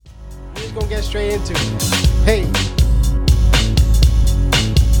just gonna get straight into it. Hey.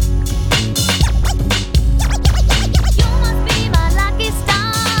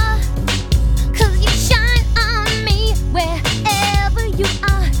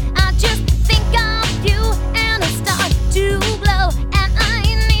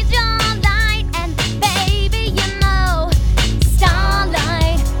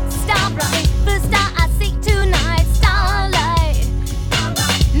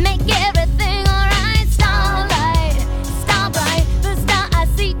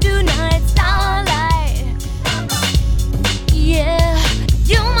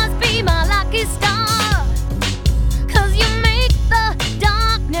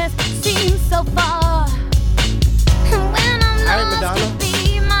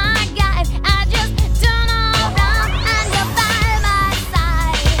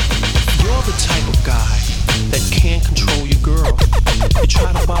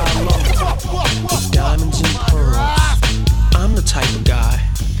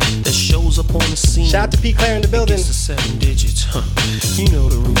 Shout out to P. Claire in the building. It's the 7 digits, huh? You know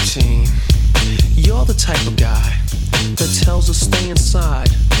the routine. You're the type of guy that tells us stay inside.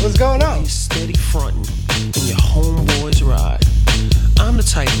 What's going on? You're steady fronting and your homeboys ride. I'm the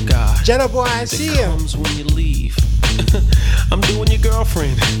type of guy Jenna boy, I see that comes when you leave. I'm doing your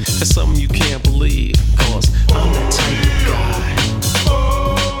girlfriend. That's something you can't believe. Cause I'm the type of guy.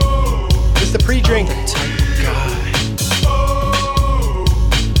 It's the pre-drink. I'm the type of guy.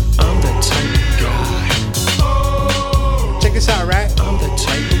 Check this out, right? I'm the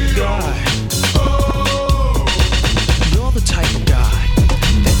type of guy. You're the type of guy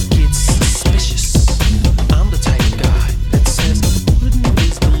that gets suspicious. I'm the type of guy that says the pudding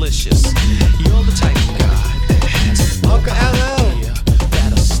is delicious. You're the type of guy that has Uncle LL.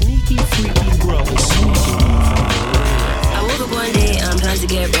 That a sneaky, freaky brother. I woke up one day, I'm trying to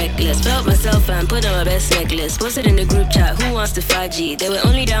get reckless. Felt myself and put on my best necklace. Posted in the group chat, who wants to 5G? They were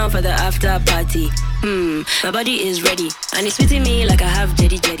only down for the after party. My body is ready, and it's sweeting me like I have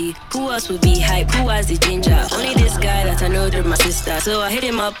jetty. Who else would be hype? Who has the ginger? Only this guy that I know through my sister. So I hit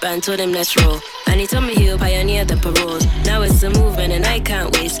him up and told him let's roll. And he told me he'll pioneer the paroles. Now it's a movement and I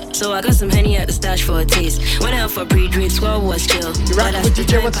can't waste. So I got some Henny at the stash for a taste. Went out for pre-drink, squad was chill. You rockin' with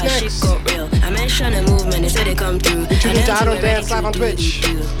DJ, what's next? Shit got real. I mentioned the movement, they said they come through. You tuned into I Don't Dance live on Twitch.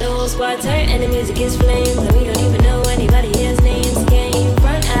 The whole squad tight and the music is flames. And we don't even know anybody here's names. Game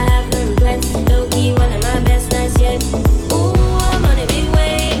front, I have no regrets. Low key, one of my best nights yet. Ooh, I'm on a big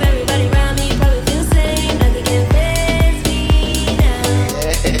wave. Everybody around me probably feels same. Like they can face me now.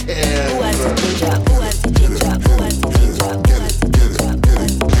 Who has the ginger? Who has the ginger? Who has the ginger? Who has the ginger? Who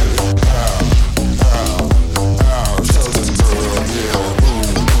has the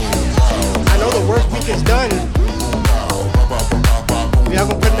I know the work week is done. We are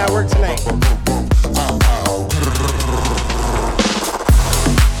gonna put in that work tonight.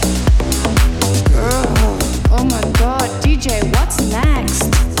 Oh my god, DJ, what's next?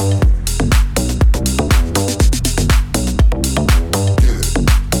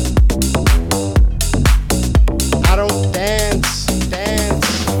 I don't dance.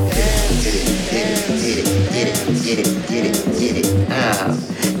 Get it.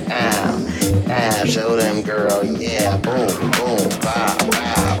 Show them, girl. Yeah, boom, boom, wow, boom,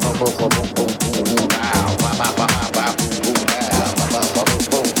 boom, boom, boom, boom, boom, wow,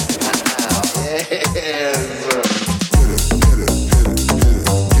 boom, yes.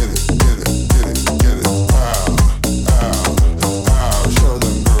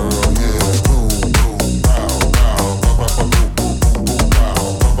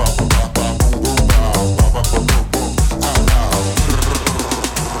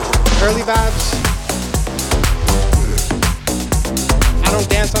 Early vibes. I don't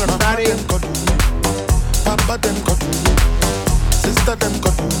dance on a Friday. Papa them got to me, sister them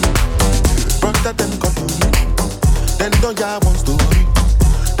got to me, brother them got to me. Then don't ya want story,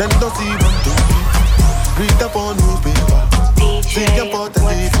 then don't see one to me. Read them for newspaper, see them for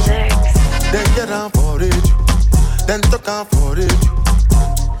television. Then get on for it, then talk on for it.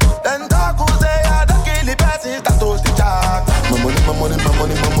 Then talk who say I don't kill the person that told the chat. My money. Touch my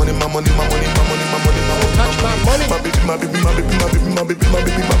money. My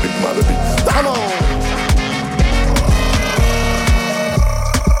baby. Come on.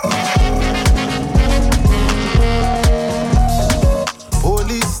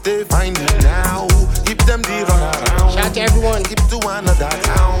 Police they find me now. Give them the run around. Shout out to everyone. Skip to another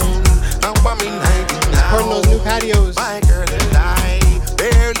town. I'm coming hiding now. Supporting those new patios. My girl and I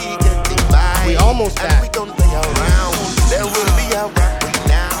barely getting by. We almost and back. we don't play around. There will be a rap right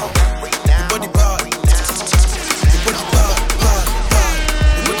now. The body bar.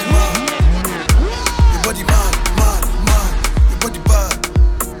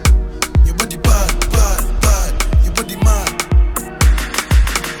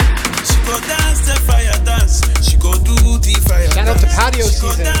 patio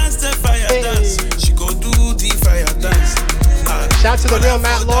season. Hey. She go do the fire dance. Shout out to the real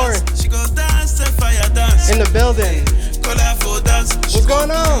Matt Lord. She go dance the fire dance. In the building. Colorful dance. What's going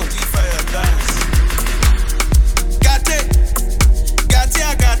on?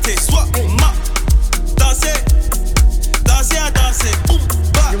 Gâté, swap, ma. Danser.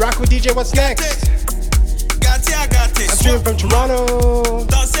 You rock with DJ, what's next? Gâté, I'm streaming from Toronto.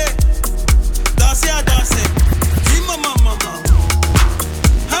 Danser. Dis maman.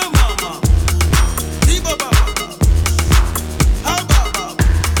 Hein maman. Dis baba. Hein baba.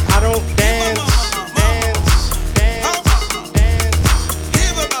 I don't dance.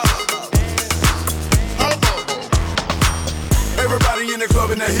 Everybody in the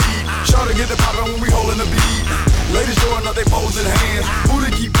club in the heat. Shawty get the poppin' when we holdin' the beat. Ladies showing up, they posing hands.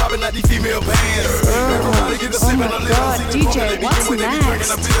 Booty keep popping like these female bands. Everybody get a sip and a little. God, DJ, what's They be drinking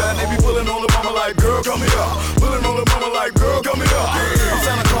next? a beer and they be pulling on the mama like, girl, come here. Pulling on the mama like, girl, come here. I'm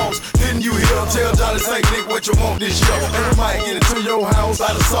Santa Claus, didn't you hear? Tell Johnny St. Nick what you want this year. Everybody get into your house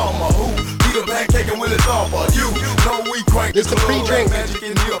out of summer. Who? Peter Pancake and Willie Thumper. You know we crank This the pre-drink. Magic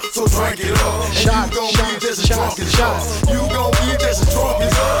in here, so drink it up. And Shots, you gon' be just as drunk as shots. us. You gon' be just as drunk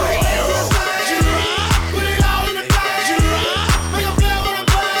as us.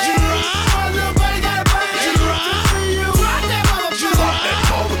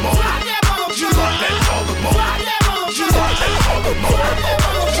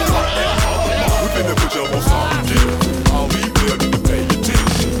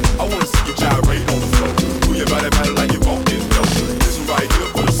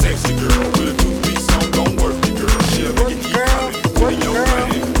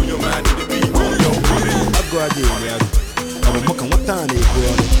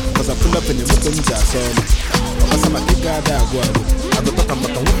 Cause I pull up in the Muslims are some. Cause I'm a big guy that I go talk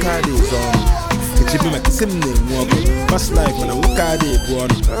about the work is on. It's be my sim name. Past life when I work out it, go on.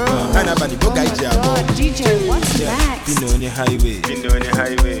 And I'm the book guy. DJ, what's next? Been on the highway.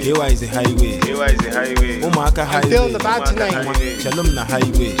 Here is the highway. Omaka highway. I'm feeling the vibe tonight. Shalom na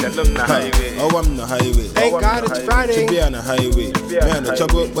highway. Oh, I'm the highway. Thank God it's Friday. To be on the highway. Man, the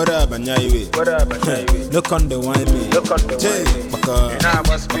trouble, but up and highway. Look on the wine me. Jay,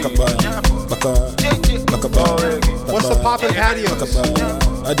 What's the poppin' patios?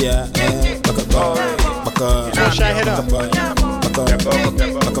 What should I hit up?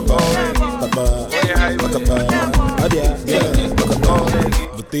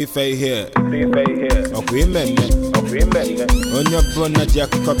 Butifei here. Okwimene. Onya bona jack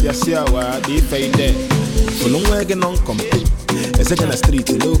copy siawa difei there. Fulungwege non compete. A second street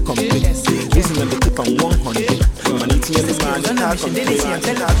low compete. Listen to the tip on 100. Maniti and the man.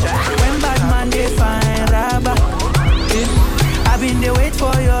 When bad man they find rubber. I've been there wait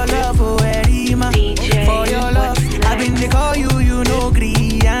for your love, oh Erima. For your love, I've been there call you, you know,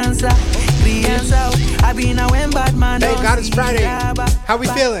 gree answer. I've been a when bad man. Thank God it's Friday. How we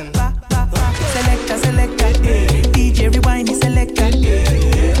feeling? Selector, DJ rewind is selector.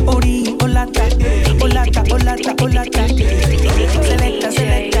 Ori, olata.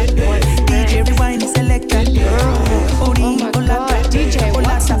 Selector. DJ rewind is selector. Ori, olata. DJ,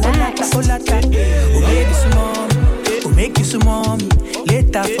 what's next? Olata. Oh baby, small. Oh make you small me.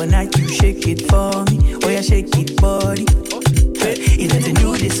 Later for night you shake it for me. Oh yeah, shake it body. It's a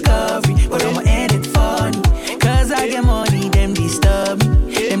new discovery, but I'ma end it funny. Cause I get money, them disturb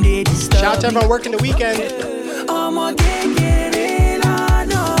me. Them they disturb me. Shout out to everyone working the weekend. I'ma get it, I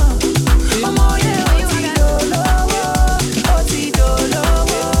know. I'ma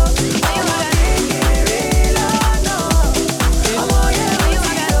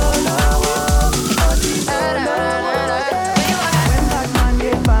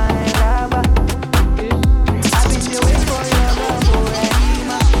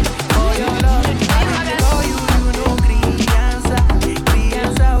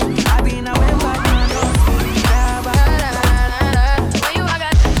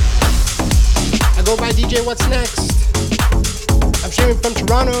DJ, what's next? I'm streaming from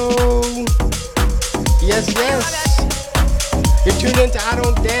Toronto. Yes. You're tuned into I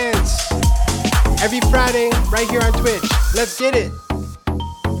Don't Dance. Every Friday, right here on Twitch. Let's get it.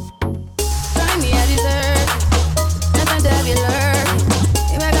 Find me a dessert. Nothing to be learned.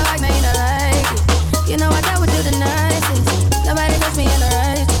 You make a like, now you don't like it. You know what I would do the nicest. Nobody puts me in the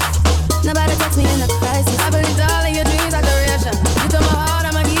right. Nobody puts me in the crisis. I believe all of your dreams are duration. You took my heart,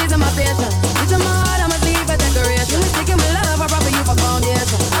 I'm a keys and my patience. You took my heart, I'm a sleep for decoration. You sticking with love, I brought for you for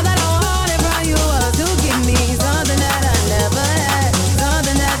foundation. All that I wanted from you was to give me something that I never had.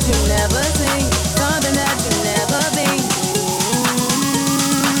 Something that you never seen. Something that you never been.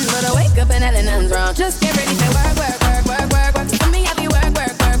 But I wake up and nothing's wrong. Just get ready to work.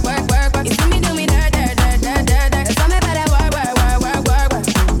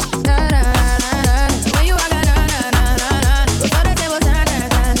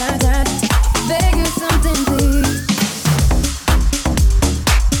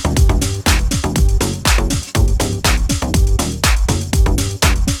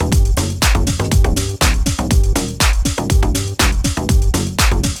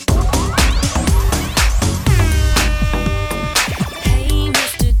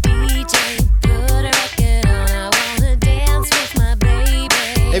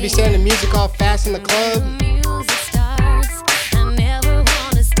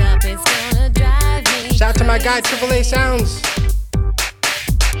 guy, AAA Sounds.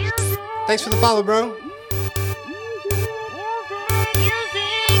 Thanks for the follow, bro.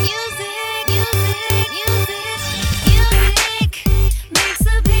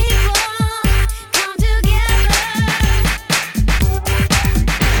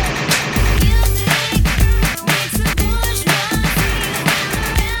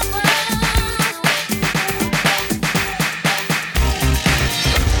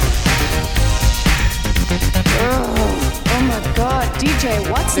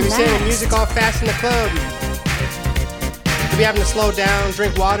 What's they be next? saying the music all fast in the club. They be having to slow down,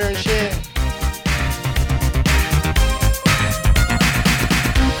 drink water and shit.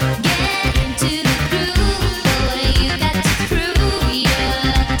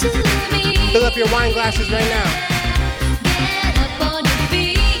 Fill up your wine glasses right now.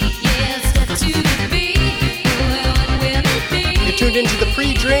 You're tuned into the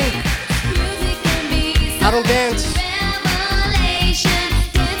pre-drink. I don't dance.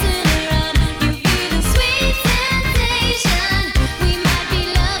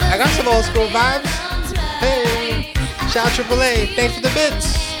 I got some old school vibes. Hey, shout out AAA. Thanks for the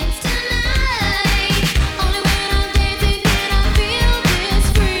bits.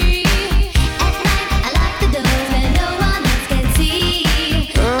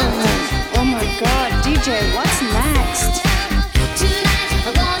 Oh my god, DJ, what's next?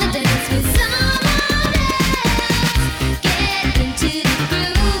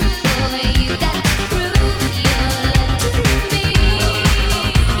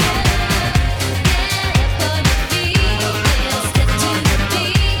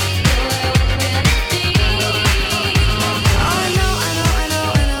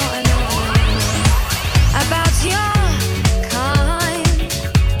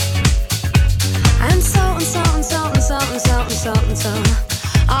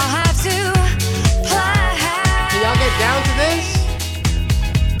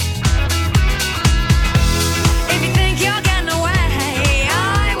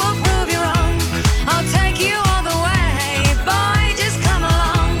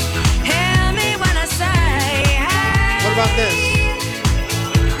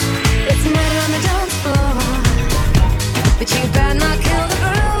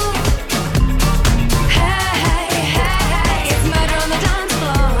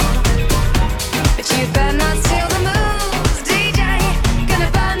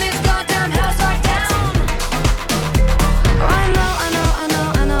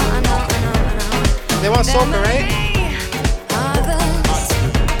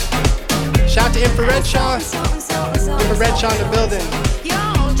 Infrared Shaw in the building.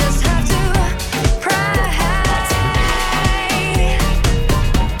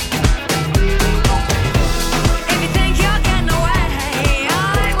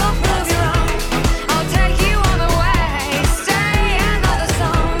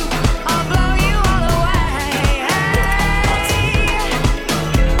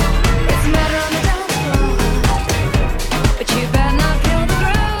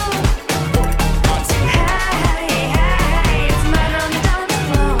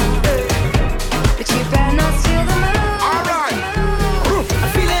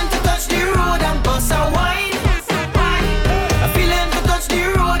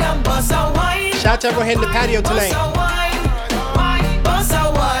 Shout out to everyone hitting the patio tonight.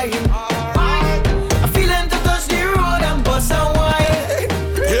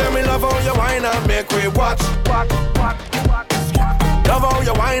 Hear me love how you whine and make we watch. Love how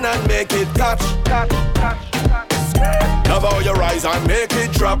you whine and make it catch. Love how you rise and make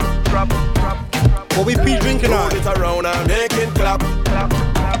it drop. What we be drinking on? Roll it around and make it clap.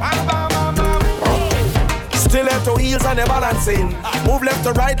 Stiletto heels and you're balancing. Move left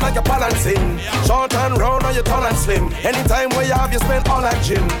to right like you're balancing. Short and round or you're tall and slim. Anytime where you have, you spend all that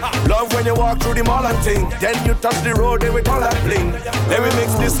gym. Love when you walk through the mall and thing. Then you touch the road, then with all that bling. Let me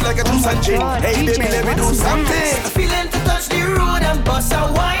mix this like a juice and gin. Hey baby, let me do something. I'm feeling to touch the road and bust a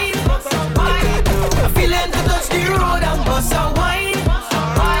wine. I'm feeling to touch the road and bust a wine.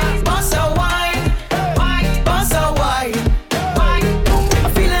 Bust a wine. Bust a wine.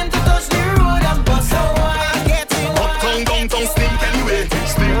 I'm feeling to touch the road and bust a wine. Stink anyway. Oh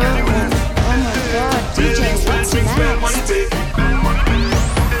my god, DJ, what's next?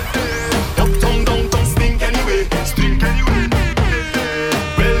 Uptown, downtown, stink anyway.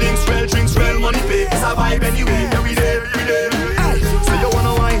 Well links, well drinks, well money pay. It's a vibe anyway. Every day. Say you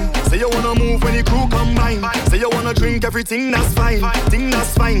wanna wine, say you wanna move when your crew combine. Say you wanna drink everything, that's fine. Thing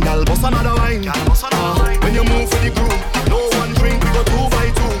that's fine, gal, bust another wine. When you move with the crew, no one drink, we go 2 by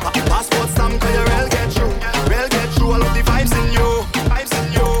 2. Passport stamp, cause you real get through. Real get through, I love the vibes in you.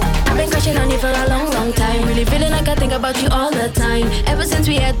 I've been crushing on you for a long, long time. Really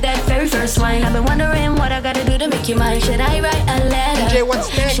get that very first wine. I've been wondering what I gotta do to make you mine. Should I write a letter? DJ,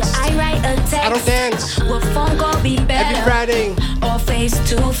 what's next? Should I write a text? I don't dance. Will phone call be better? Every Friday. Or face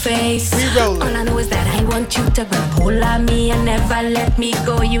to face? Re-rolling. All I know is that I want you to grab hold of me and never let me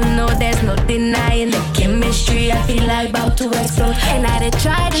go. You know there's no denying the chemistry. I feel like about to explode. And I did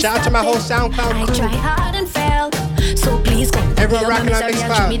try to shout out to my whole SoundCloud crew. I tried hard and failed. So please come. Everyone rocking on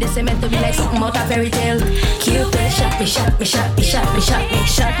Mixcloud. Me the cement to be like something out of fairy tale. Cupid shot me, shot me, shot me, shot me, shot me,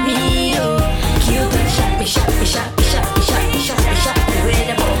 shot me, oh. Cupid shot me, shot me, shot me, shot me, shot me, shot me, shot me with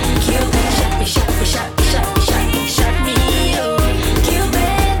a bow. Cupid shot me, shot me, shot me, shot me, shot me, shot me, oh.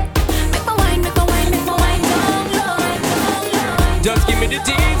 Cupid, make my wine, make my wine, make my wine long, long, long, long. Just give me the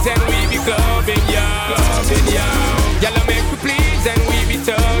teens and we be clubbing, yeah, clubbing, yeah. Y'all make me please and we be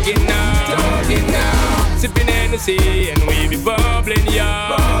tugging now, tugging now. Sipping Hennessy and we be bubbling,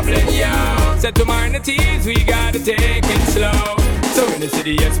 yeah, bubbling, yeah. Set to minor teas, we gotta take it slow. So in the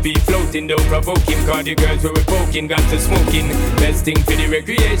city, SP floating, don't provoke him. Cause the girls we were poking, got to smoking. Best thing for the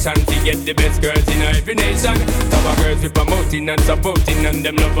recreation, to get the best girls in every nation. Top of girls we promoting and supporting, and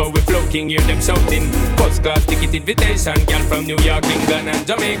them lover we floating, hear them shouting. First class ticket invitation, girl from New York, England and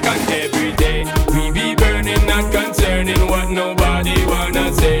Jamaica every day. We be burning, not concerning what nobody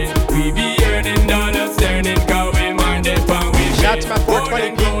wanna say. We be earning dollars, turning, cause we minded pound we pay. Shout to my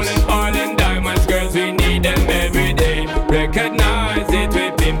 420 gold and all and diamonds, girls we need them every day. Recognize it,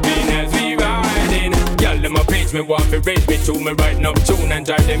 we pimping as we riding. Y'all them a page me want to raise me to me right now tune and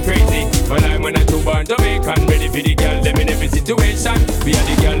drive them crazy. But I'm when I two born Jamaican, ready for the girl them in every situation. We are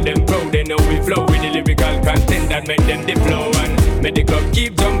the girl them proud, they know we flow with the lyrical content that make them the flow. And make the club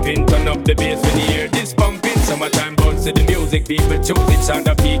keep jumping, turn up the bass when you hear this pumping. Summertime bounce to the music, people choose it. Sound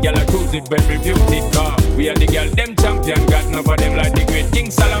of the girl I cruise it, well refuse it. We are the girl them champion, got enough of them like the great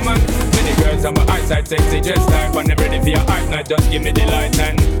King Solomon. Many girls on my eyesight, sexy dress type, and they're ready for your art night. Just give me the light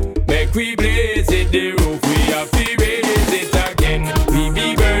and make we blaze it, the roof. We have to raise it again. We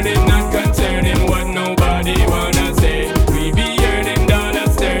be burning, not concerning what nobody wanna say. We be earning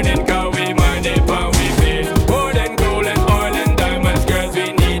dollars, turning, cause we mind it, and we pay. More than gold and oil and diamonds, girls,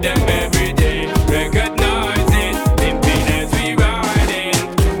 we need them every day. Recognize it, pimping as we riding.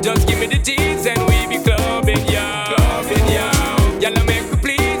 Just give me the teens and we be clubbing, yeah, clubbing, yeah. Y'all make me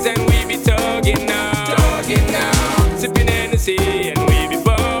please and we be tugging now, tugging now. Sipping Hennessy and we be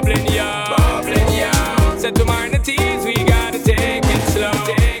bubbling, yeah, bubbling, yeah. Set to minor teas, we gotta take it slow,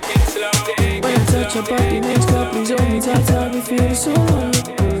 take it slow, take when it I touch your body next up, please hold me tight, I'll be feeling so lonely.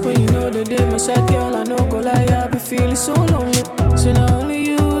 When you know that they're my side, girl, I know go lie, I'll be feeling so lonely. So not only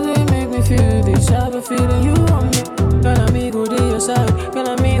you, they make me feel this, I'll be feeling you on me. Can I meet who they your side, can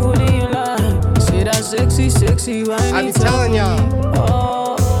I meet who they your line? Say that sexy, sexy, why I be telling y'all.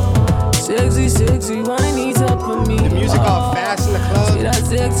 Oh, sexy, sexy, whiny top of me. The music all fast in the club. See that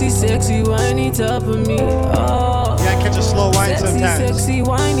sexy, sexy, whiny top of me. Oh, you gotta catch a slow wine sexy, sometimes. sexy,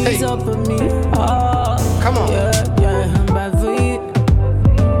 whiny Hey. top of me. Oh, come on. Yeah, yeah, I'm bad for you.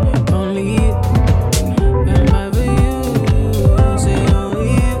 Only you. I'm bad for you. Say only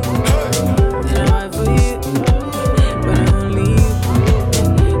you. And I'm bad for you. But only you.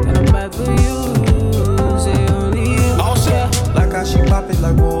 And I'm bad for you. Say only you. Yeah. Like how she pop it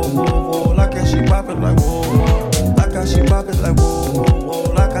like whoa, whoa, whoa. Like how she pop it like whoa, whoa. Like how she pop it like whoa, whoa,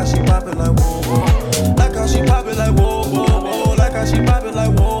 whoa. Like how she pop it like whoa, whoa. Like how she pop it like whoa, whoa, whoa. Like how she pop it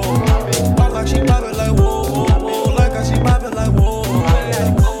like whoa. Pop like she pop it like whoa, whoa, whoa. Like how she pop it like whoa.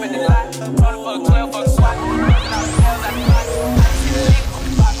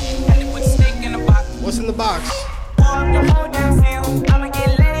 What's in the box?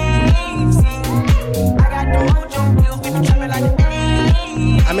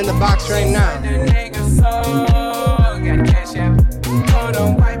 I'm in the box right now.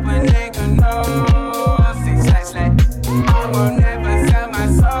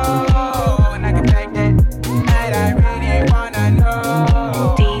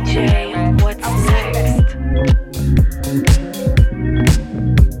 DJ, what's next?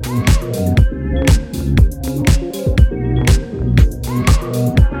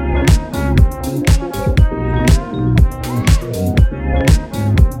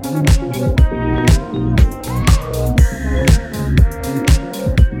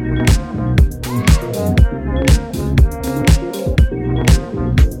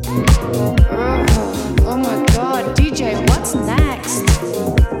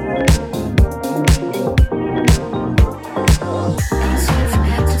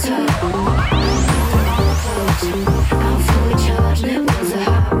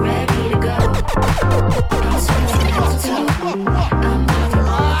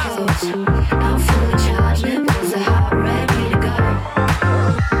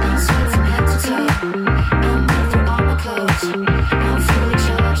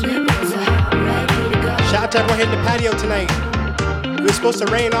 hitting the patio tonight. It was supposed to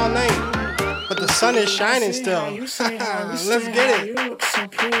rain all night, but the sun is shining still. Let's get it. You look so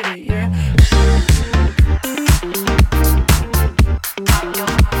pretty, yeah.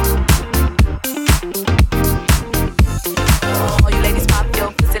 All you ladies pop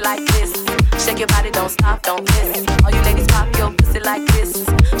your pussy like this. Shake your body, don't stop, don't miss. All you ladies pop your pussy like this.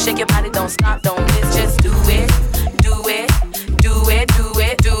 Shake your body, don't stop, don't miss. Just do it, do it, do it, do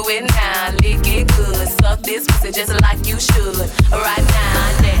it, do it now. Lick it good, suck this pussy just like you should. Right now,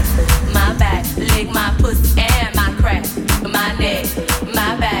 my neck, my back, lick my pussy and my crack. My neck,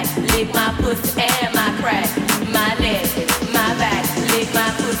 my back, lick my pussy and my crack. My neck, my back, lick my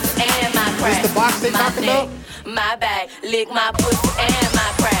pussy and my crack. Is the box they talking about? My back, lick my pussy and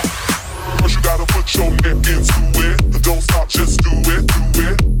my crack. First you gotta put your neck into it. Don't stop, just do it, do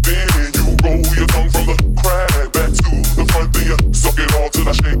it. Then you roll your tongue from the crack back to the front. Then you suck it all till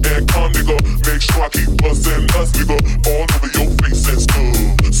I shake and come, nigga. Make sure I keep bustin' us, nigga. All over your face and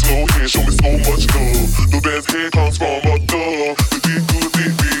stuff. Slow hand, show me so much love. The best head comes from a thug. The dick good,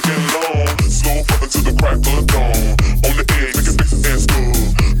 dick big and long. Slow fucking to the crack of dawn. On the edge, making faces and stuff.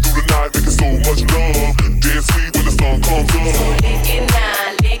 Through the night, making so much love. Dead sweet when the sun comes up. Lick it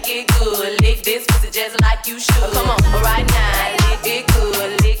now, lick it good. Lick this pussy just like you should. Come on, right now, lick it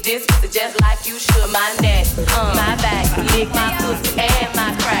good. Lick this pussy just like you should. My neck, my back, lick my pussy and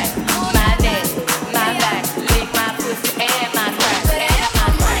my crack. My neck, my back, lick my pussy and my crack. And my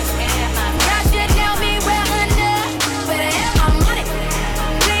crack, and my crack. Y'all should tell me where under, where the hell my money.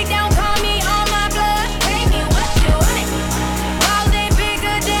 Please don't call me on my blood. Pay me what you want. Balls ain't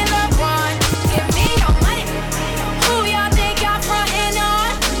bigger than LeBron. Give me your money. Who y'all think y'all frontin'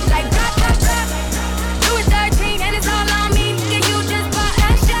 on? Like drop, drop, drop. Louis 13 and it's all on me. Nigga, you just bought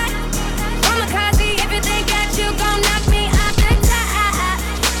a shot. Kamikaze, if you think that you gon' knock me out the top.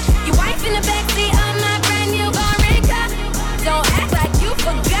 Your wife in the backseat of my brand new Oreca. Don't act like you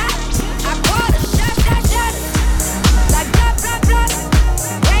forgot. I called a shot, shot, shot. Like drop, drop, drop.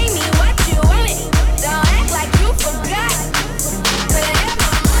 Pay me what you want. Don't act like you forgot. Better have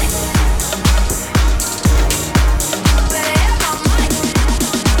my money. Better have my money.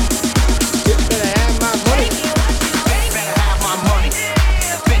 Better have my money. Better have my money.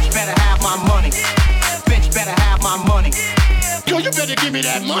 Bitch better have my money. Bitch better have my money. Yo, you better give me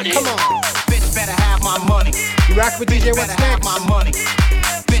that money. Come on. Bitch better have my money. You rock with DJ What's Better have Next? my money.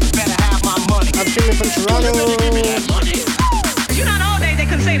 Bitch better have my money. I'm streaming from Toronto. You know, in the old days they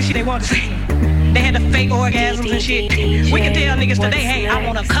couldn't say the shit they wanted to say. They had the fake orgasms and shit. We can tell niggas today, hey, I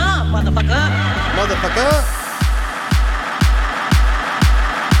wanna come, motherfucker. Motherfucker.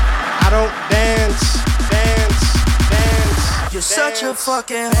 I don't dance, dance, dance. You're such a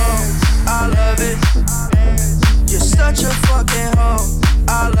fucking hoe, I love it. You're such a fucking hoe,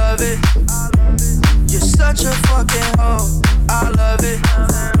 I love it. You're such a fucking hoe, I love it.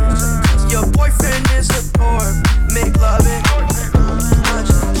 Your boyfriend is a dork, make love it. I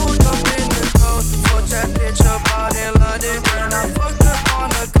just pulled up in the door, fucked that bitch up out in London. And I fucked up on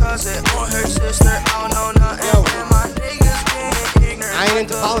her cousin or her sister, I don't know nothing. And my niggas getting ignorant. I ain't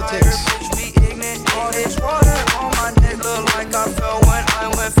into politics. All this water on my neck look like I fell when I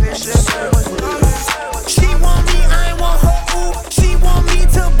went fishing. She want me, I want her, ooh. She want me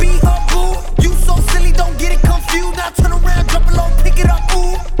to be her boo. You so silly, don't get it confused. Now turn around, drop it low, pick it up,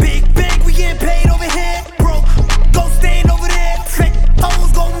 ooh. Big bag, we getting paid over here. Bro, go stand over there. Fake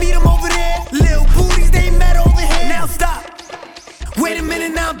hoes, go meet them over there. Lil' booties, they mad over here. Now stop. Wait a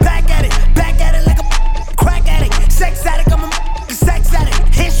minute, now I'm back at it like a crack addict. Sex addict, I'm a sex addict.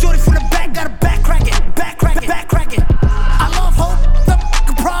 Hit shorty from the back, got a back crack it, back crack it, back crack it. I love hoes, the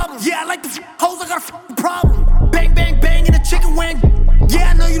fucking problem. Yeah, I like the hoes, I got a fucking problem. Bang, bang, bang in a chicken wing.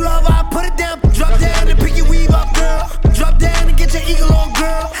 Yeah, I know you love her, I put it down. Drop down and pick your weave up, girl. Drop down and get your eagle on,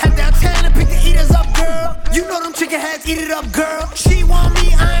 girl. Head downtown and pick the eaters up, girl. You know them chicken heads, eat it up, girl. She want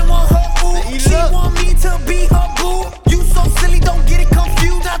me, I ain't want her, ooh. She want me to be her boo. You so silly, don't get it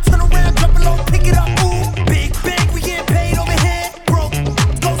confused. Now turn around, drop it low, pick it up, ooh. Big bang, we getting paid over here. Broke,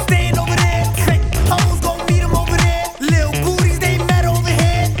 go stand over there. Fake hoes, go meet them over there. Lil' booties, they mad over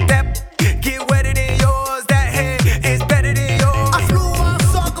here. That get wetter than yours. That head is better than yours. I flew out,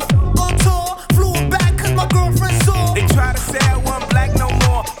 soccer on tour. Flew her back cause my girlfriend saw. They try to say I wasn't black no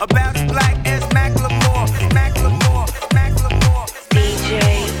more. About as black as Macklemore. Macklemore, Macklemore.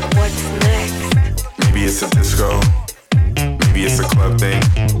 DJ, what's next? Maybe it's a disco. Maybe it's a club thing.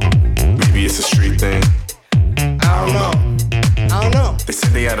 Maybe it's a street thing. I don't know. They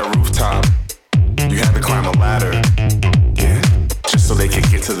said they had a rooftop. You had to climb a ladder. Yeah, just so they could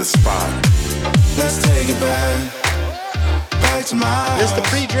get to the spot. Let's take it back. back to my This is the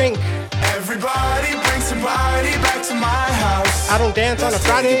pre-drink. Everybody bring somebody back to my house. I don't dance on a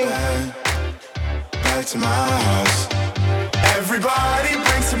Friday. Back to my house. Everybody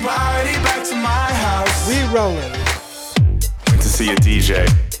bring somebody back to my house. We rolling. Went to see a DJ.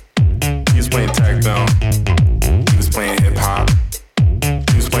 He was playing techno. He was playing hip hop.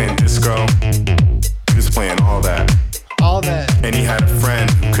 He was playing disco. He was playing all that. All that. And he had a friend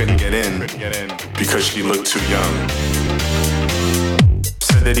who couldn't get in because she looked too young.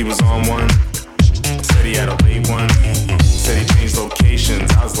 Said that he was on one. Said he had a late one. Said he changed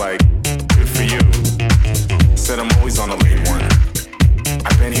locations. I was like, good for you. Said I'm always on a late one.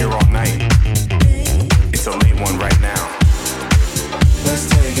 I've been here all night. It's a late one right now. Let's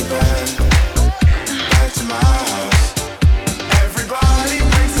take it back to my house. Everybody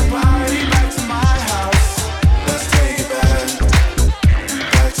bring somebody back to my house. Let's take it back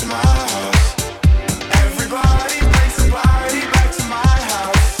to my house. Everybody bring somebody back to my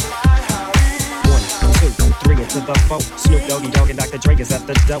house. 1, 2, 3 into the 4. Snoop Doggy Dogg and Dr. Dre is at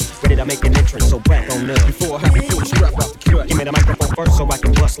the door, ready to make an entrance. So back on up. Before I have to pull strap out the cut, give me the microphone first so I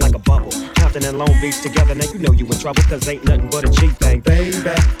can bust like a bubble. Compton and Long Beach together, now you know you in trouble, cause ain't nothing but a G thing, baby.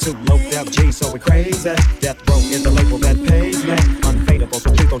 Too low depth G, so we crazy. Death Row is the label that pays me. Unfadable,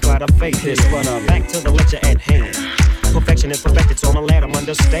 so please don't try to fake this. But back to the lecture at hand. Perfection is perfected, so I'ma let them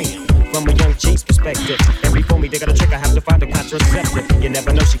understand. From a young G's perspective, and before me dig out a trick, I have to find a contraceptive. You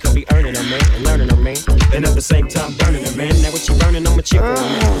never know, she could be earning her man and learning her man, and at the same time burning her man. Now when she burning, I'ma cheer for her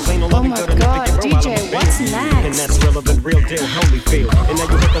man. Cause ain't no loving good enough to get roll out what's next? And that's relevant, real deal, Holyfield. And now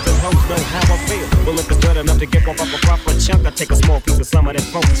you hookers and hoes know how I feel. Well, if it's good enough to get off a proper chunk, I take a small piece of some of that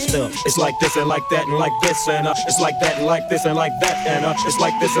funky stuff. It's like this and like that and like this and it's like that and like this and like that and it's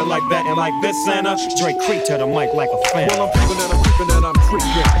like this and like that and like this and Drake creep to the mic like a fan. Well, I'm creeping and I'm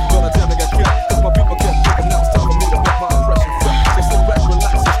creeping. But I tend to get killed, cause my people kept kicking. Now it's time for me to make my impression felt. They sit back,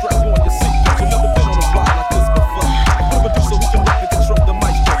 relax, and strap on your seat. You never been on a ride like this before. Put a producer who can rap and control the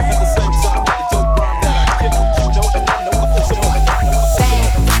mic straight. At the same time, with the dope rhyme that I get. You know and I know I feel so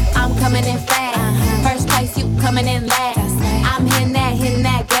Fast, I'm coming in fast. First place, you coming in last. I'm hitting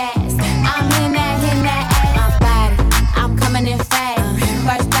that gas. I'm hitting that ass. My body, I'm coming in fast.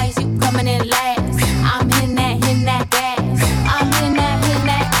 First place, you coming in last. I'm hitting that gas. I'm hitting that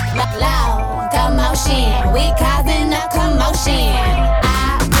loud commotion. We causing a commotion.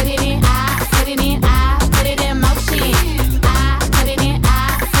 I put it in, I put it in, I put it in motion. I put it in, I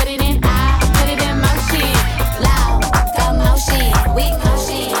put it in, I put it in motion. Loud commotion. We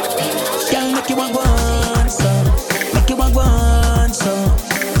motion. Girl, make you want so, make you want so.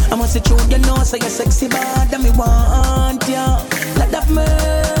 I must say true, you know, so you're sexy, bad, and me want you. Lord have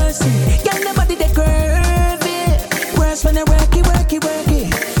mercy, girl, nobody they curvy. Worse when they worky.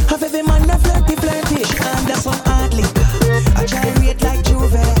 Have every man a flirty. And that's so hardly. I gyrate like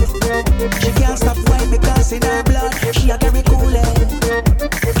Juve. She can't stop wine because in her blood she a carry Kool-Aid.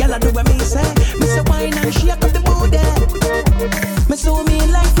 Girl, I do what me say. Me say wine and she a cut the booty. Me so me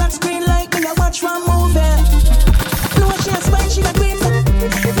like flat screen like me a watch one movie. No she a spine, she a green.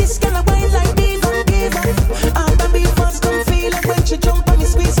 This kind of wine like diva. All the beat fast come feel it when she jump on me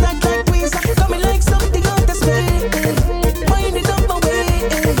squeeze like tweezer. Coming like something out of space. Wind it up my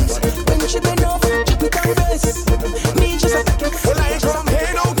waist. When she bend over, chip it down best. Me just a second. Well, I ain't from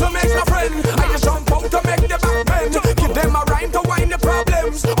here now to make a friend. I just jump out to make the back bend. Give them a rhyme to wind the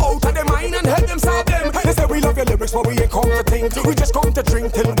problems out of their mind and help them solve them. They say we love your lyrics, but we ain't come to think. We just come to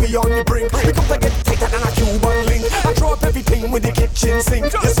drink till we on the brink. We come to get tighter than a Cuban link. I throw up everything with the kitchen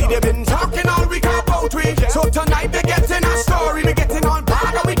sink. You see they've been talking all week about we. So tonight they're getting a story. We're getting on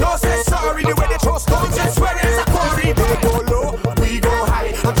bag and we don't say sorry. The way they throw stones and swear it's a quarry. They go low, we go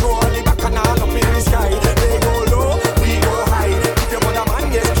high. And throw all the back and all up in the sky. They go low, we go high. Keep your mother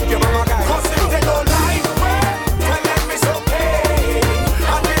man, yes, keep your mama guy. Cause if they go live, tell them it's okay.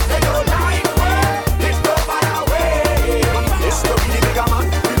 And if they go live, it's no matter way. It's no be the bigger man,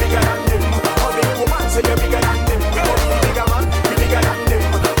 we bigger than them. All the woman say you're bigger than them. We go be the bigger man, we bigger than them.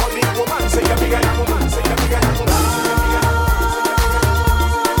 All the woman say you're bigger than woman, say you're bigger than woman.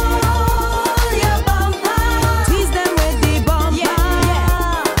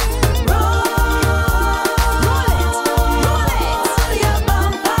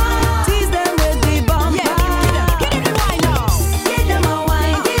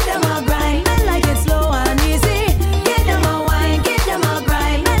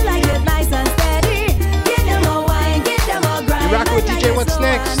 What's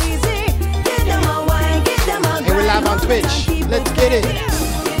next? And we're live on Twitch. Let's get it.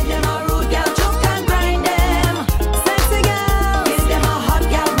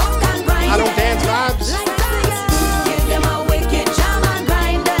 I don't dance vibes.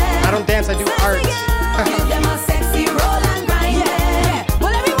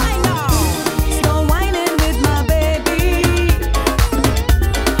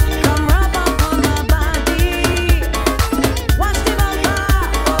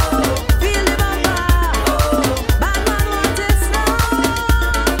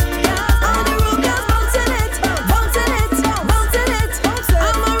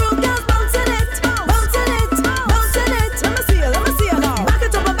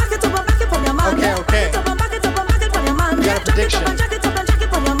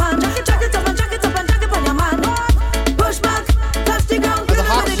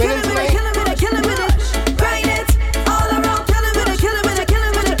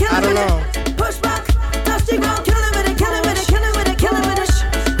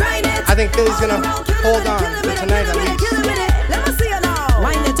 hold on for tonight at least. Let me see you now.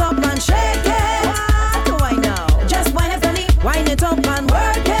 Wind it up and shake it. What do I know? Just wind it funny. Wind it up and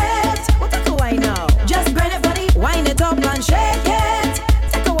work it. What do I know? Just grind it funny. Wind it up and shake it.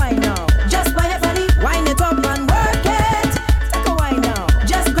 Take a wine now. Just wind it funny. Wind it up and work it. Take a wine now.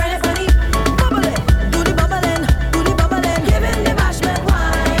 Just grind it funny. Bubble it. Do the bubbling. Do the bubbling. Give him the bashment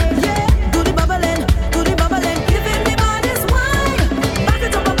wine. Yeah. Do the bubbling. Do the bubbling. Give him the baddest wine. Back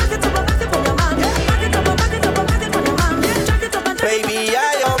it up and back it up and back it for your man. Back it up and back it up and back it for your man. Jack it up and Baby, ya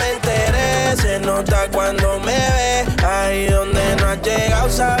yo me enteré, se nota cuando me ve. Ahí donde no has llegado,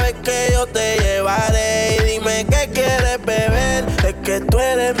 sabes que yo te llevaré. Y dime qué quieres beber, es que tú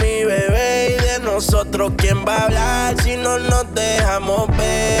eres mi bebé. Y de nosotros, ¿quién va a hablar si no nos dejamos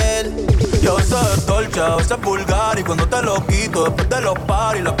ver? Yo sé de Dolce, a veces vulgar. Y cuando te lo quito, después de los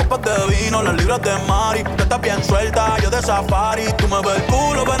paris, las copas de vino, las libras de Mari. Tú estás bien suelta, yo de safari. Tú me ves el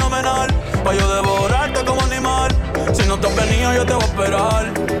culo fenomenal, pa' yo devorarte como animal. Si no te has venido, yo te voy a esperar.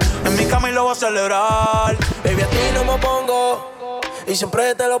 En mi cama y lo voy a celebrar. Baby, a ti no me pongo, y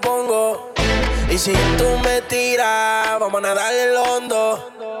siempre te lo pongo. Y si tú me tiras, vamos a nadar en el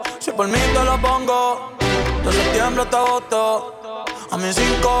hondo. Si por mí te lo pongo, de septiembre hasta agosto. A mis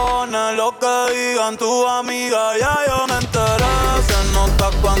 5 cojones lo que digan tus amigas, ya yo me enteré. Se nota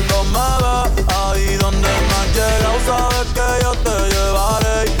cuando me ves, ahí donde me has llegado, sabes que yo te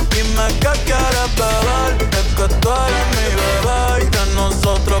llevaré. Dime qué quieres beber, es que tú eres mi bebé. Y de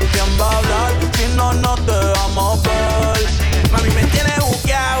nosotros, ¿quién va a hablar si no nos dejamos ver? Mami, me tienes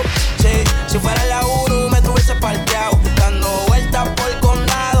buqueado, sí. Si fuera la Uru, me tuviese parqueado. Dando vueltas por el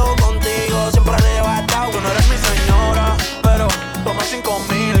condado, contigo siempre arrebatado. Tú no eres mi señora, pero toma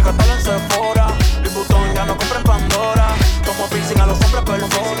 5,000, gástalo en Sephora. Louis Vuitton ya no compra en Pandora. Como piercing a los hombres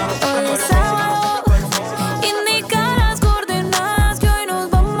perfora. Hoy es sábado, indica las coordenadas que hoy nos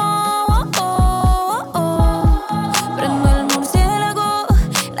vamos. Prendo el murciélago,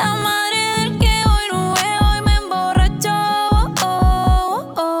 la madre del que hoy no veo y me emborrachó.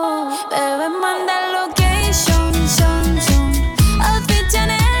 Bebé, manda location, outfit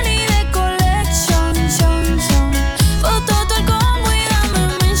Chanel y de collection, foto todo el combo y dame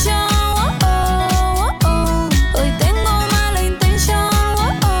mention. Hoy tengo mala intención.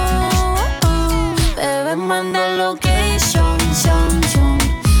 Bebé, manda location,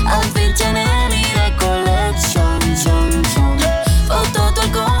 outfit Chanel y de collection, foto todo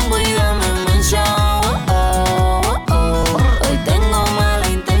el combo y dame mention. Hoy tengo mala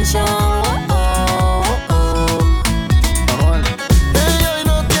intención. Ella hoy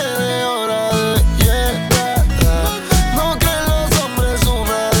no tiene hora de llegada. No creen los hombres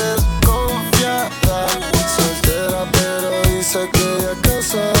una desconfiada. Soltera pero dice que ella es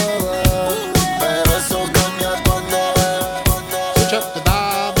casada. Pero eso cambia cuando Switch up the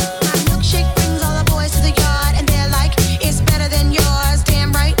dial. Milkshake brings all the boys to the yard and they're like, it's better than yours.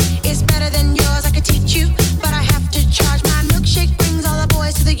 Damn right, it's better than yours. I could teach you, but I have to charge. My milkshake brings all the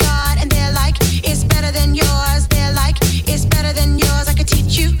boys to the yard and they're like, it's better than yours. They're like, it's better than yours. I could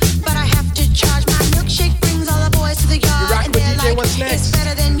teach you, but I have to charge. My milkshake brings all the boys to the yard and they're like, it's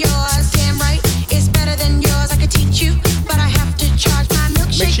better than yours. Damn right, it's better than yours. I could teach you, but I have to charge. My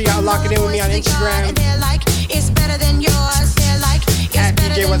milkshake. Make sure y'all lock it in with me on Instagram. And they're like, it's better than yours. They're like, it's At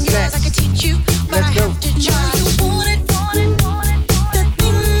better DJ than What's yours. Next. I could teach you, but I Let's go. have to charge. You want it, the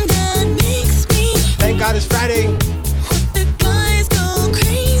thing that makes me. Thank God it's Friday. The guys go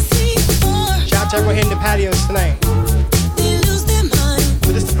crazy for. Shout out to everyone hitting the patios tonight. They lose their mind.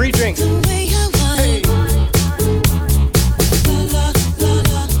 But this is the pre-drink. The way I want it. La la la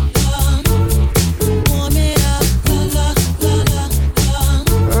la la. Warm it up. La la la la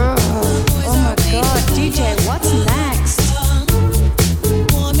la. Oh my god, DJ, what's next?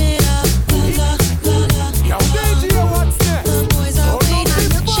 Warm it up. La la la la. Yo, DJ,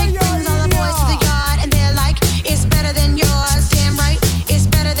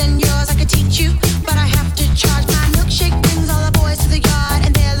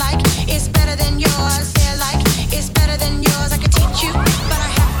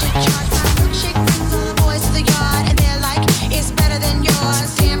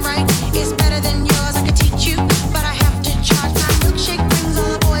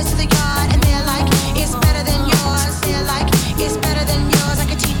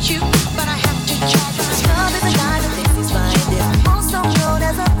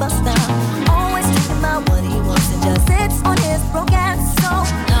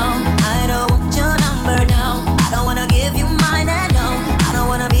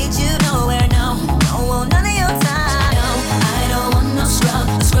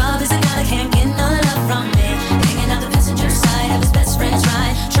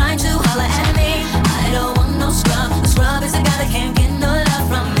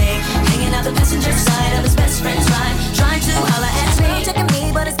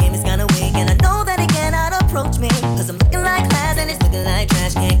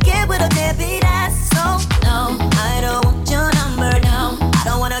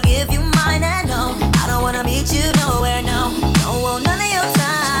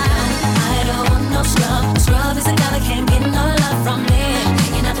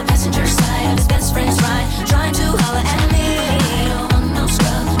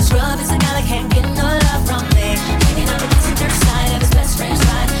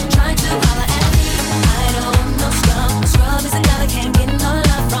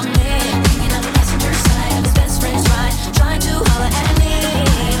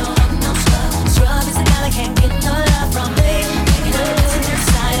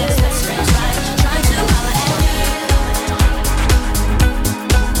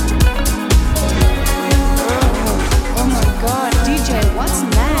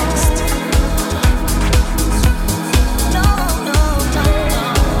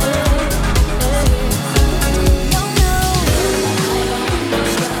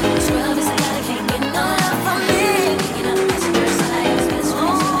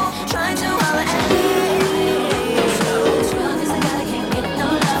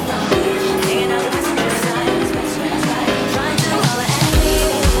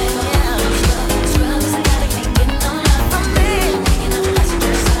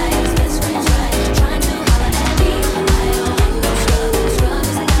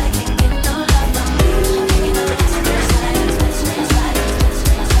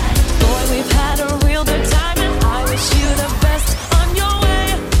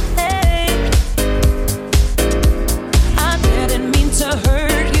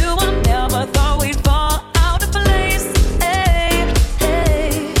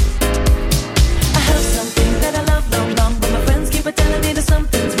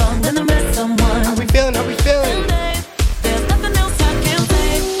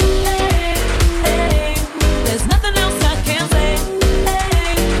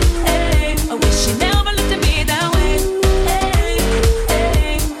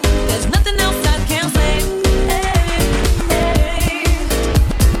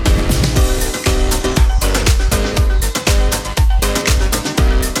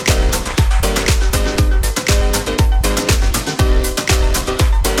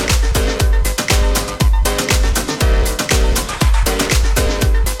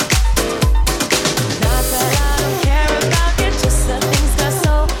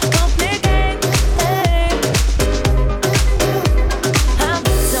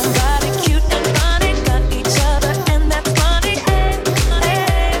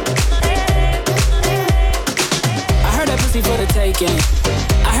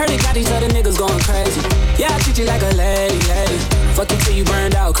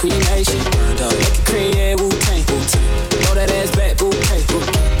 cremation. Make it cream, yeah, Wu-Tang. Throw that ass back, bouquet.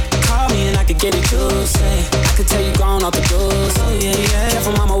 Call me and I could get it, you say. I could tell you gone off the doors. Oh yeah, yeah.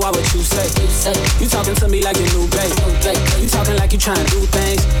 Careful, mama, why would you say? You talking to me like your new babe. You talking like you trying to do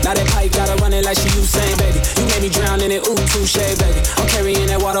things. Now that pipe gotta run it like she Usain, baby. You made me drown in it, ooh, touche, baby. I'm carrying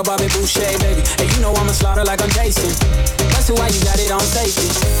that water, Bobby Boucher, baby. And you know I'ma slaughter like I'm Jason. That's why you got it on safety.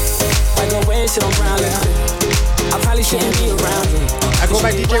 Like a red shit on brown liquor. I probably shouldn't be around you. I go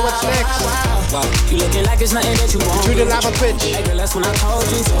by DJ What's Next. Wow. You looking like it's nothing that you want. Tune in live on Twitch. Hey girl, that's when I told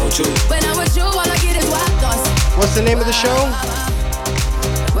you. When I'm with you, all I get is wild thoughts. What's the name of the show?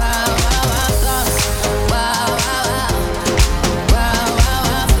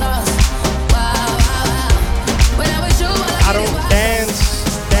 I don't dance.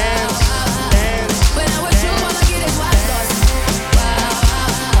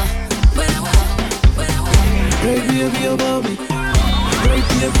 Right, baby, above me. Right,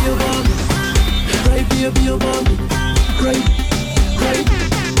 baby, above me. Right, baby, above me. Right, baby, above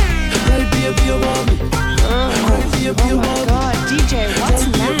me. Right, baby, above me. Oh my God, DJ, what's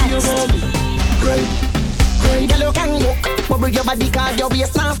next? Right, girl, you can look. Bubble your body cause your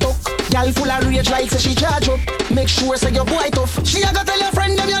waist not stuck. Girl full of rage like say she charge up. Make sure say your boy tough. She a go tell your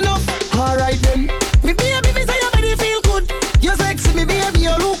friend them you enough. Alright then. Me baby, me say your body feel good. You sexy, me baby,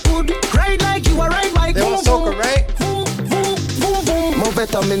 you look good. Ride like you a ride bike. They want soca, right? More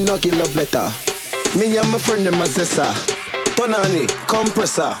better, me no give love letter. Me and my friend them a sister. Tonani,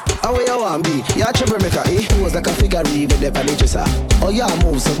 compressor. How you want be? You a troublemaker, eh? Pose like a figure even there on the dresser. Oh you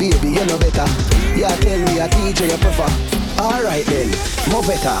move so baby, you know better. You tell me a teacher you prefer. Alright then, more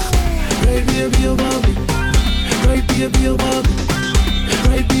better. Right, baby, above me. Right, baby, above me.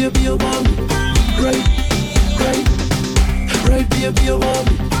 Right, baby, above me. Right, baby, above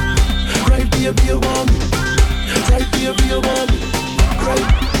me. Right, baby, above me. Right, baby, above me. Right.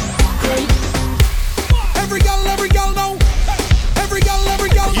 Every girl know. Every girl know.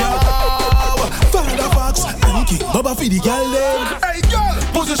 Father Fox, Anki, Baba for the girl them. Hey girl,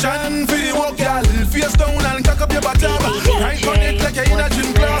 position for the walk, girl. Face down and cock up your bottom. Right on it like you're in a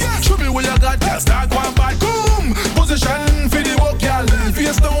gym class. Show me where you got that start one bad. Boom. Position for the walk, girl.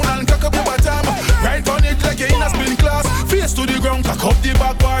 Face down and cock up your bottom. Right on it like you're in a spin class. Face to the ground, cock up the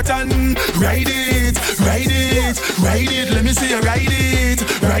back part and ride it. Let me see you ride it.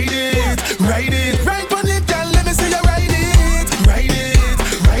 Right on it, girl. Let me see you ride it. Ride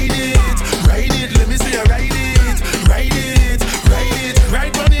it. Let me see you ride it.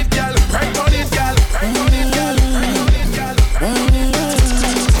 Right on it, girl.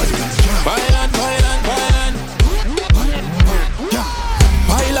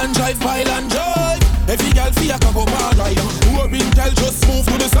 Pile and drive. Every girl feel a cock up and ride. Boring girl just move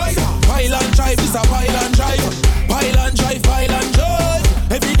to the side. Pile and drive is a pile and drive. Pile and drive.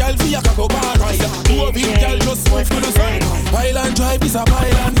 Every girl feel a cock up and ride. Boring girl just move to the side. Pile and drive is a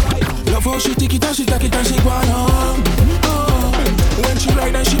pile and drive. Love how she take it and she take it and she go on. When she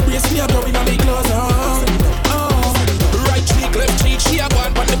ride and she brace me, I go in and make clothes on. Right cheek, left cheek, she a go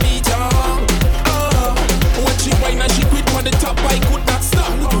on the beat. When she whine and she quit on the top, I could not stop.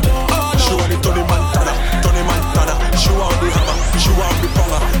 She want the Tony Montana. She want the hammer, she want the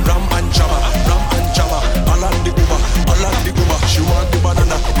power. Ram and jama. All on the Uber. She want the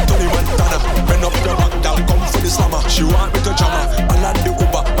banana, Tony Montana. Bend up the back down, come for the slammer. She want me to jama. All on the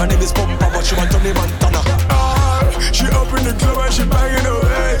Uber. My name is Pumpa, but she want Tony Montana. She up in the club and she banging her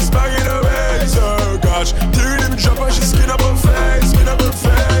waist, so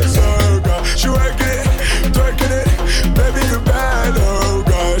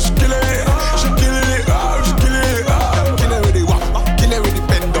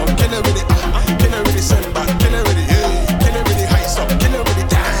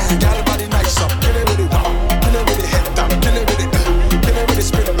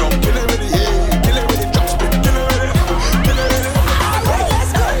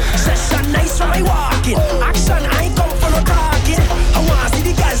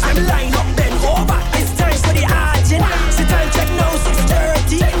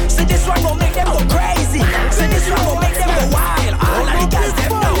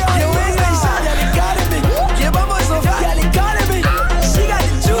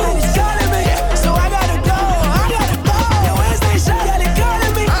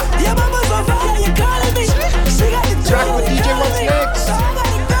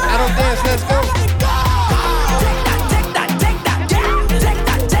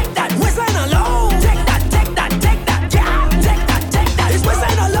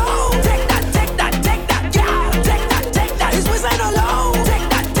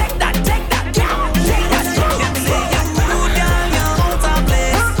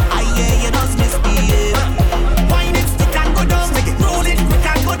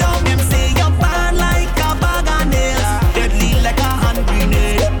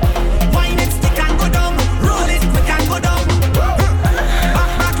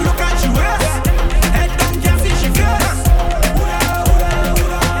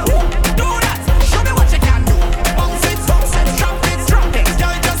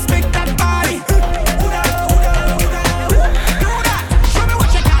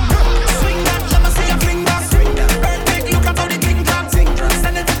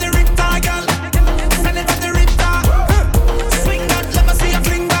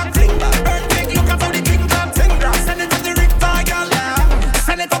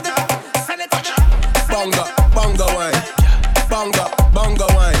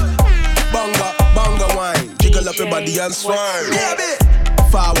and swerve.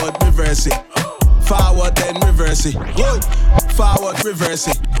 Forward, reverse it. Forward, then reverse it. Forward, reverse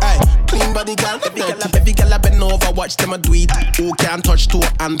it. Hey, clean body girl, every girl I bend over, watch them a do it. Who can't touch toe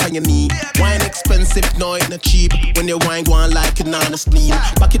and on your knee? Wine expensive, no it not cheap. When you wine go on like an honest spleen.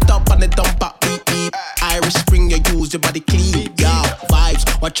 Back it up and it dump back beep beep. Irish Spring, you use your body clean. Yo,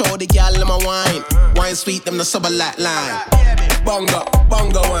 vibes, watch all the girl in my wine. Wine sweet, them the sub a light line. Bongo,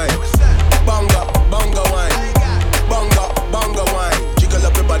 bongo wine. Bongo, bongo wine. Bongo, bongo wine. Jiggle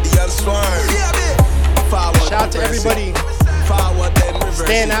up your body and swerve. Forward, shout out to everybody forward, then reverse.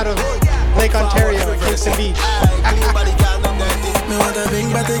 staying out of Lake Ontario, Kingston Beach. Me want a big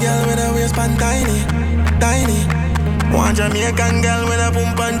body girl with a waistband tiny, tiny. Want Jamaican girl with a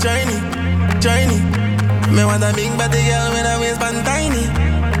boom pan shiny, shiny. Me want a big body girl with a waistband tiny,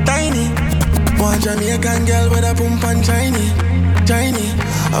 tiny. Want Jamaican girl with a boom pan shiny, shiny.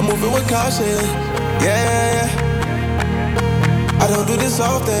 I'm moving with caution, yeah. I don't do this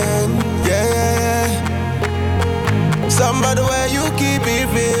often, yeah. Somebody where you keep it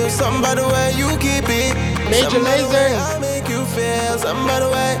real, somebody where you keep it. Major Lazer, I make you feel, somebody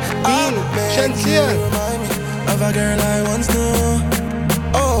where Dean, Shensia. Remind me of a girl I once knew.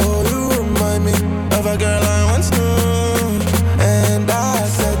 Oh, you remind me of a girl I once knew. And I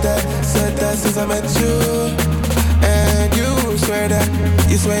said that since I met you. And you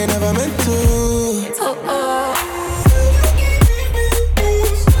swear you never meant to.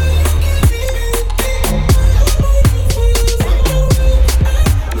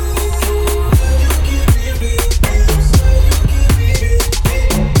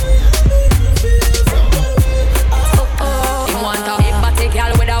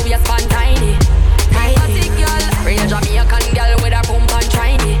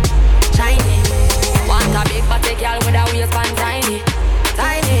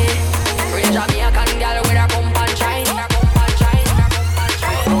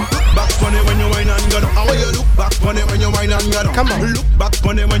 Come on. Look back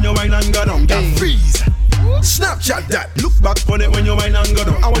on it when you wine and go down. Hey. Freeze. Snapchat that. Look back on it when you wine and go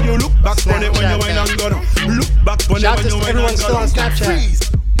down. How you look back on it when you wine and go down? Look back on it when you wine and go down. Freeze.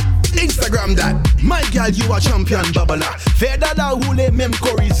 Instagram that. My girl, you a champion babbler. Fedada hule mem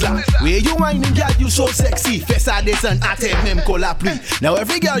choriza. Where you whining, girl, you so sexy. Fessa des and ate mem kola pli. Now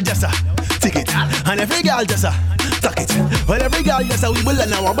every girl just a tick it, and every girl just a tuck it. Well, every girl just a we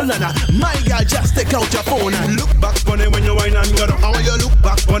banana. My girl, just take out your phone and look back on it when you whine and go down. How you look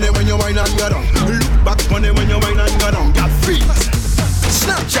back on it when you whine and go down? Look back on it when you whine and go down. Girl, freeze.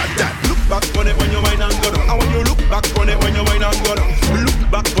 Snapchat that. Look back on it when you whine and go down. How you look back on it when you whine and go down? Look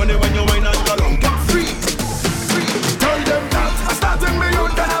back on it when you whine and go down. Girl, freeze. Tell them that I'm starting me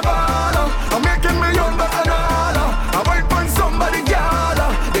on Canavana. I'm making me on Bacanana. I wait for somebody, girl.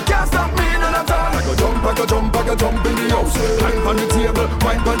 They can't stop me none at all. I go jump in the house. Climb on the table,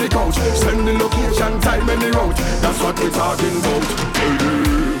 wine on the couch. Send the location, time and the route. That's what we're talking about.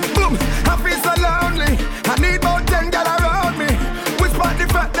 Boom, I feel so lonely. I need about 10 girl around me. Which part the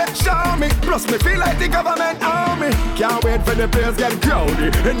fact that show me. Plus me feel like the government army. Can't wait for the place get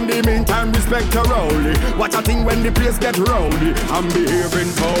crowded. In the meantime, respect your rowley. Watch a thing when the place get rowdy. I'm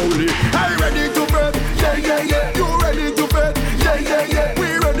behaving foully. I ready to bet? Yeah. You ready to bet? Yeah.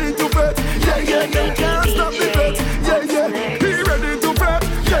 We ready to bet? Yeah. Can't stop the bet? Yeah. He ready to bet?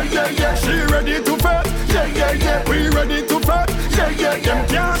 Yeah. She ready to bet? Yeah. We ready to bet? Yeah. Them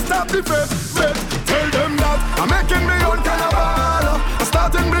can't stop the bet. Tell them that I'm making me own Canavana. I'm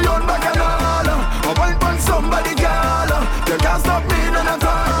starting me own Bacchanal. I wine on somebody, girl. They can't stop me none at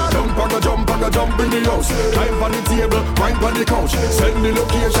all. Jump in the house. Climb on the table, wine on the couch. Send the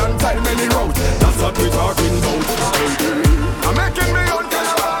location, time and the route. That's what we're talking about. I'm making me own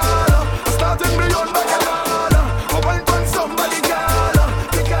Canavana. I'm starting me own Bacchanal. I wine on somebody, girl.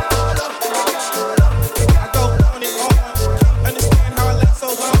 I go on and on. Understand how I left so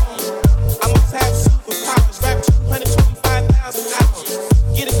long. I must have superpowers. Rap 225,000 hours.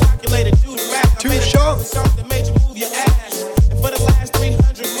 Get it calculated, do the rap. Too short. Something made you move your ass. And for the last 300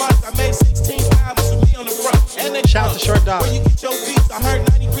 months, I made 16 albums with me on the front. And they shout out to Short Dog. Where you get your beats, I heard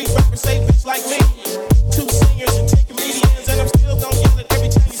 93 rappers say bitch like me. 2 singers and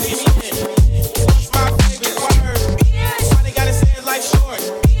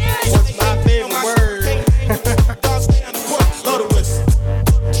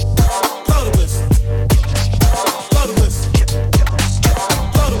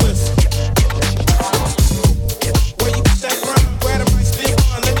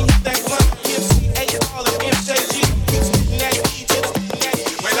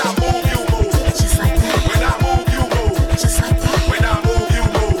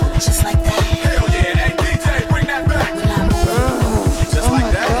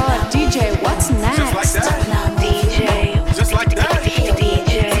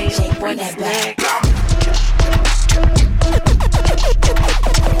that back.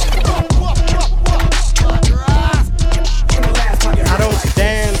 I don't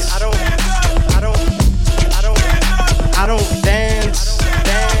dance. I don't dance.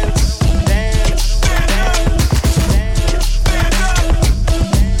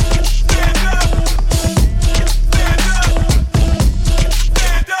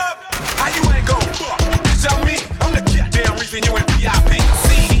 How you ain't gon' fuck? Tell me, I'm the goddamn reason you in VIP.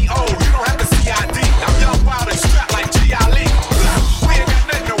 CEO, you don't have the CID. I'm young, wild, and strapped like G.I. Lee. We ain't got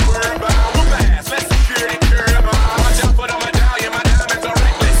nothing to worry about. We're fast, let security carry them out. Watch out for the medallion, my diamonds are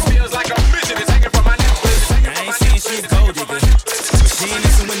reckless. Feels like a mission is hanging from my necklace. I ain't saying she a gold digger, but she ain't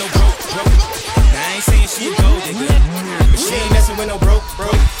messing with no broke. I ain't saying she a gold digger, but she ain't messing with no broke.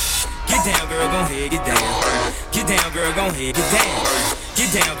 Get down, girl, gon' head, get down. Get down, girl, gon' head, get down. Get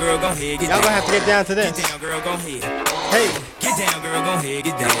down, girl, gon' head, get down. Y'all gonna have to get down to this. Get down, girl, gon' head. Hey. Get down, girl, gon' head,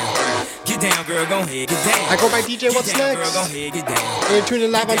 get down. Get down, girl, gon' head, get down. I go by DJ What's Get down, Next. girl, gon' head, get down. And you're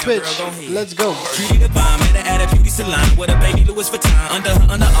tuning live on Get down, Twitch. girl, gon' head. Let's go. Cutie the bomb, met her at a beauty salon with a baby Louis Vuitton under her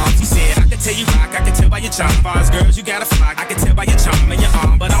underarm. She said, I can tell you rock, I can tell by your charm. Bars, girls, you got a flock. I can tell by your charm and your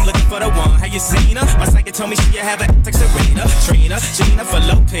arm, but I'm looking for the one. Have you seen her? My psychic told me she have a like Serena, Trina, Gina for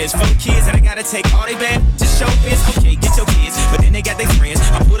Lopez, for kids, and I gotta take all they bad. Just show biz, okay, get your kids, but then they got their friends.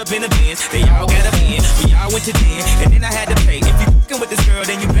 I put up in the bins, they all got a bin. We all went to den, and then I had to pay. If you fucking with this girl,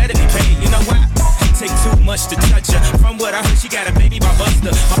 then you better be paid. You know why? Take too much to touch her. From what I heard, she got a baby by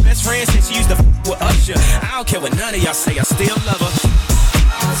Buster. My best friend said she used to with Usher. I don't care what none of y'all say, I still love her.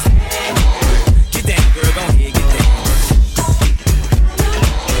 Get down, girl, gon' head, get down.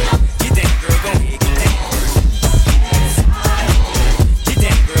 Get down, girl, gon' head, get down. Get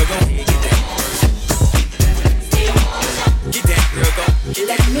down, girl, gon' head, get down. Get down, girl, gon' get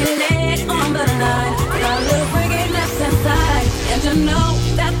down. Let me lay it on the line. Got a little freakiness inside, and you know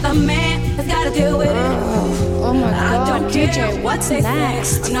that the man has got to deal with it. Oh my I god, don't DJ, care what's they next?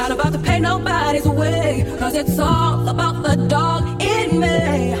 say. I'm not about to pay nobody's way, cause it's all about the dog in me.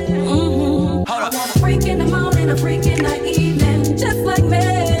 Mm-hmm. I want a freak in the morning, a freak in the evening, just like me.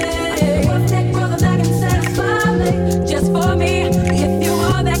 What's that brother that can satisfy me? Just for me, if you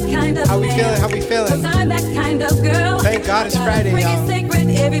are that kind of How we man. feeling? How we feeling? Cause I'm that kind of girl. Thank God it's Friday, Freaky y'all. secret,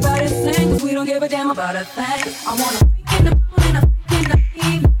 everybody sing, cause we don't give a damn about a thing. I want a freak in the morning, a freak in the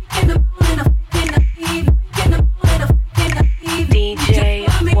evening, in the morning, a freak in the evening, in the morning, a freak in the evening.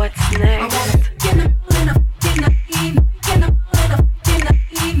 DJ, what's next? In the morning, a freak in the evening, in the morning, a freak in the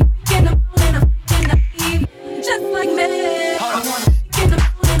evening, in the morning, a freak in the evening, just like me. I want a freak in the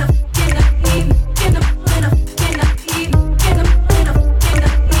morning, a freak in the evening, in the morning, a freak in the evening, in the morning, a freak in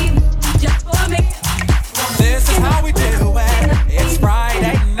the evening, just for me. This is how we do it. It's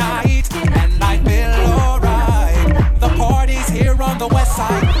Friday night, and I feel alright. The party's here on the west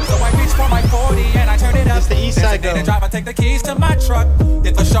side, so I reach for my 40 and I turn it up. It's the east side, though. Drive, I take the keys to my truck.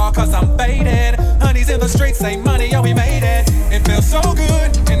 Hit the shawl cause I'm faded. Honey's in the streets, say money, yo, we made it. It feels so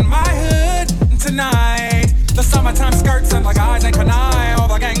good in my hood tonight. The summertime skirts and the guys ain't canine. All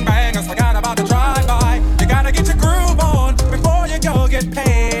the gangbangers forgot about the drive-by. You gotta get your groove on before you go get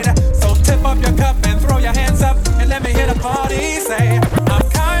paid. So tip up your cup and throw your hands up and let me hear the party say, I'm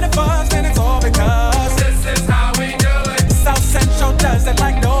kinda buzzed and it's all because this is how we do it. South Central does it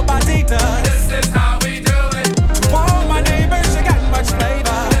like nobody does. This is how we do it. To all my neighbors, you got much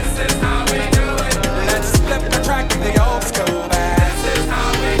flavor. This is how we do it. Let's flip the track in the old school band. This is how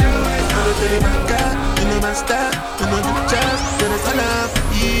we do it. You know my style, you know the chance, then it's all up,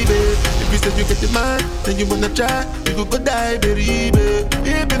 baby. If you said you get the man, then you wanna try, you could go die, baby.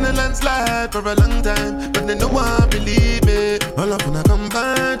 It been a landslide for a long time, but then no one believe it. All up when I come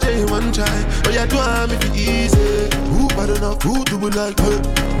back, you one try, but you do I'm if it easy. Who bad enough, who do it like her?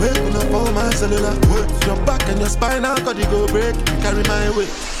 Waking up on my cellular, work your back and your spine, how could you go break? Carry my weight,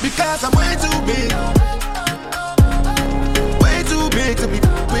 because I'm way too big. Way too big to be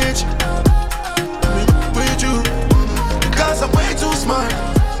with you. With you, because I'm way too smart.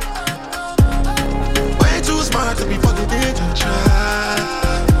 Way too smart to be fucking with you. Try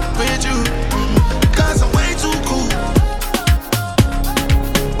with you, because I'm way too cool.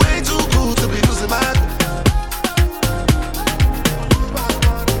 Way too cool to be losing my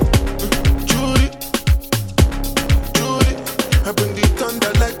Judy, Judy, I bring the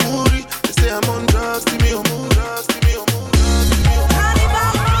thunder like Moody. They say I'm on drugs, give me a mood, drugs, give me a mood, drugs, give me a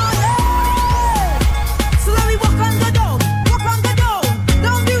mood.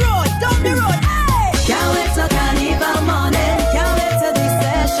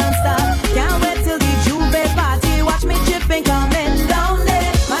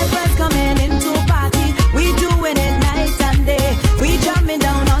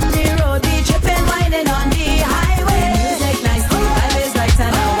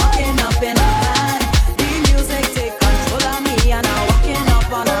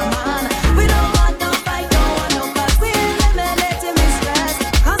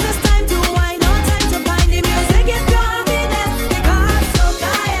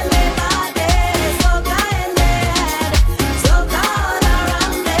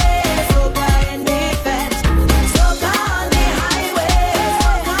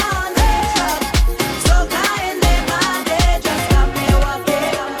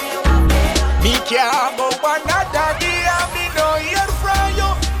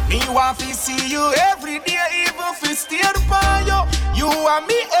 see you every day, even if it's still upon you. You and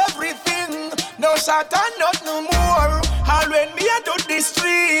me everything. No shot and not no more. All when me I do the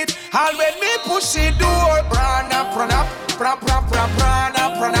street, all when me push the door. Prana, prana, pra pra pra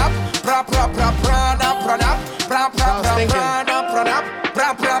prana, prana, pra pra pra prana, prana, pra pra pra prana, prana,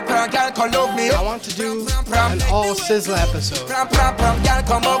 pra pra pra. Girl, come love me. I want to do an all Sizzla episode. Pra pra pra, girl,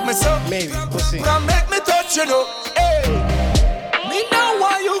 come love me so. Maybe, we'll see. Make me touch you though. Hey, me know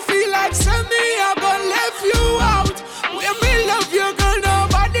why you feel like send me. I'm gonna leave you out. When me love you, girl,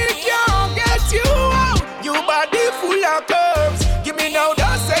 nobody can get you out. You body full of curves. Give me now,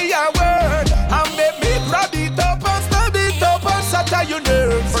 don't say a word. And make me grab it up and stab it up and shatter your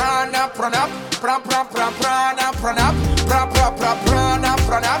nerves. Prana, prana, pra pra pra prana, prana, pra pra pra prana,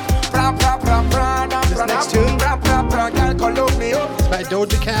 prana, pra pra pra prana. This next tune is by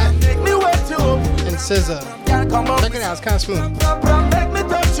Doja Cat and SZA. Check it out, it's kind of smooth.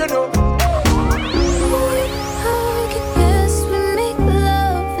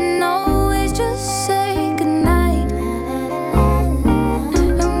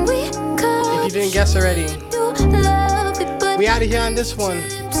 If you didn't guess already, we out of here on this one.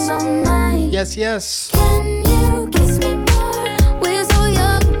 Yes, yes.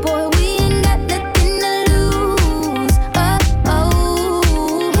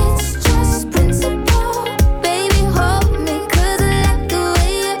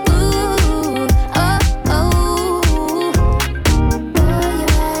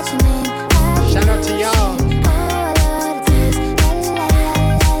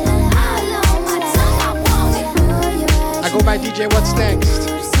 By DJ What's Next,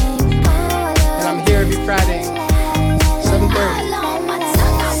 and I'm here every Friday, 7:30.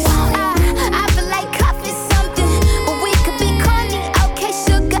 I feel like coffee something, but we could be corny. Okay,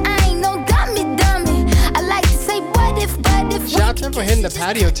 sugar, I ain't no dummy. I like to say what if. Shout out to him for hitting the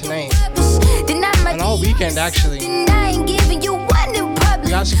patio tonight, and all weekend actually. You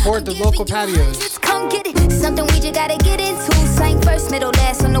gotta support the local patios. Come get it, something we just gotta get into. Sang first, middle,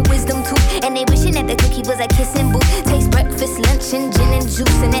 last on the wisdom tooth. And they wishing that the cookie was a kissing booth. Taste breakfast, lunch, and gin and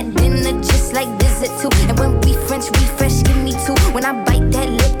juice. And at dinner, just like visit too. And when we French refresh, give me two. When I bite that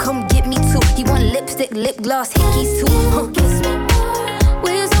lip, come get me two. You want lipstick, lip gloss, hickeys too. Kiss me.